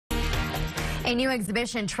A new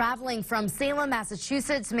exhibition traveling from Salem,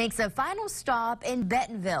 Massachusetts makes a final stop in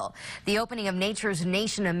Bentonville. The opening of Nature's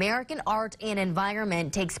Nation American Art and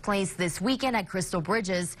Environment takes place this weekend at Crystal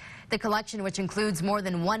Bridges. The collection, which includes more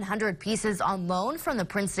than 100 pieces on loan from the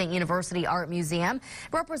Princeton University Art Museum,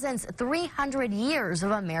 represents 300 years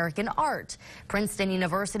of American art. Princeton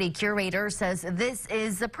University curator says this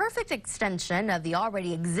is the perfect extension of the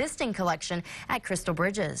already existing collection at Crystal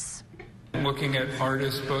Bridges. Looking at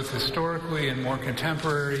artists both historically and more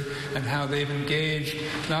contemporary and how they've engaged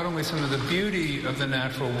not only some of the beauty of the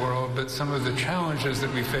natural world, but some of the challenges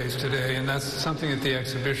that we face today, and that's something that the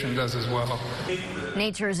exhibition does as well.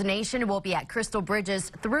 Nature's Nation will be at Crystal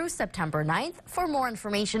Bridges through September 9th. For more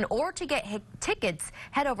information or to get tickets,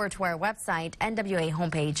 head over to our website,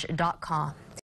 nwahomepage.com.